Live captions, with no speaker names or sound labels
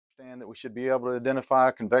understand that we should be able to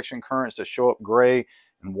identify convection currents that show up gray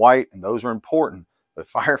and white, and those are important. But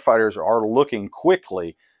firefighters are looking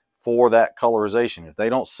quickly for that colorization. If they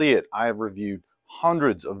don't see it, I have reviewed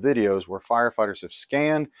hundreds of videos where firefighters have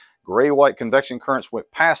scanned, gray-white convection currents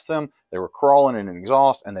went past them, they were crawling in an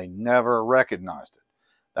exhaust, and they never recognized it.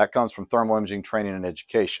 That comes from thermal imaging training and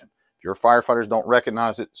education. If your firefighters don't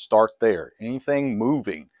recognize it, start there. Anything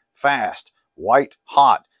moving fast, white,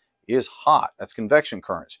 hot, is hot. That's convection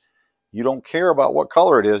currents. You don't care about what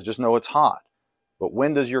color it is, just know it's hot. But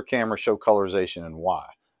when does your camera show colorization and why?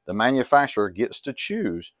 The manufacturer gets to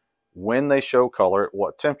choose when they show color at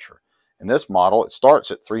what temperature. In this model, it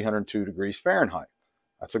starts at 302 degrees Fahrenheit.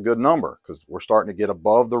 That's a good number because we're starting to get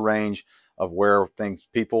above the range of where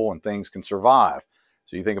people and things can survive.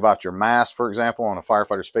 So you think about your mask, for example, on a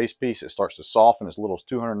firefighter's face piece, it starts to soften as little as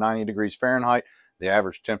 290 degrees Fahrenheit. The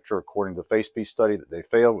average temperature, according to the face piece study that they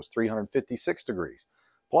failed, was 356 degrees.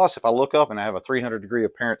 Plus, if I look up and I have a 300 degree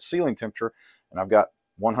apparent ceiling temperature, and I've got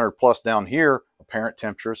 100 plus down here, apparent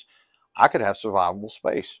temperatures, I could have survivable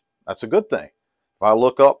space. That's a good thing. If I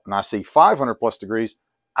look up and I see 500 plus degrees,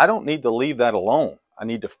 I don't need to leave that alone. I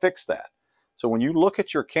need to fix that. So when you look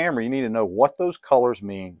at your camera, you need to know what those colors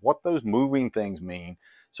mean, what those moving things mean.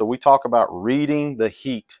 So we talk about reading the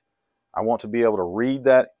heat. I want to be able to read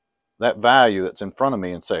that value that's in front of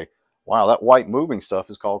me and say, wow, that white moving stuff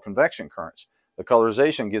is called convection currents. The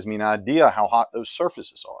colorization gives me an idea how hot those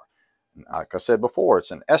surfaces are. And like I said before,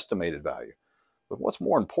 it's an estimated value. But what's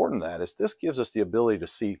more important than that is this gives us the ability to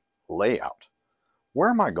see layout. Where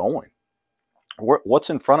am I going? What's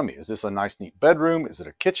in front of me? Is this a nice, neat bedroom? Is it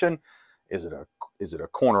a kitchen? Is it a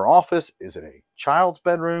corner office? Is it a child's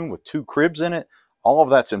bedroom with 2 cribs in it? All of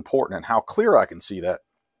that's important, and how clear I can see that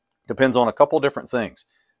depends on a couple different things.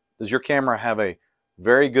 Does your camera have a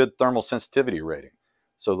very good thermal sensitivity rating?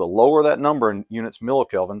 So the lower that number in units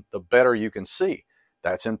millikelvin, the better you can see.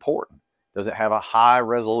 That's important. Does it have a high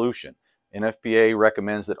resolution? NFPA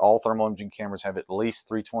recommends that all thermal imaging cameras have at least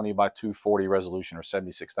 320 by 240 resolution, or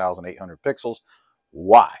 76,800 pixels.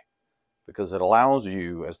 Why? Because it allows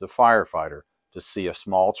you as the firefighter to see a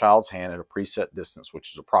small child's hand at a preset distance,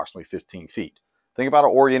 which is approximately 15 feet. Think about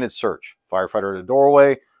an oriented search. Firefighter at a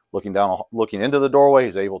doorway, looking into the doorway,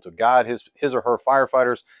 he's able to guide his or her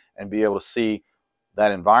firefighters and be able to see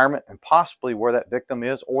that environment and possibly where that victim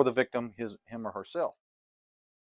is, or the victim, him or herself.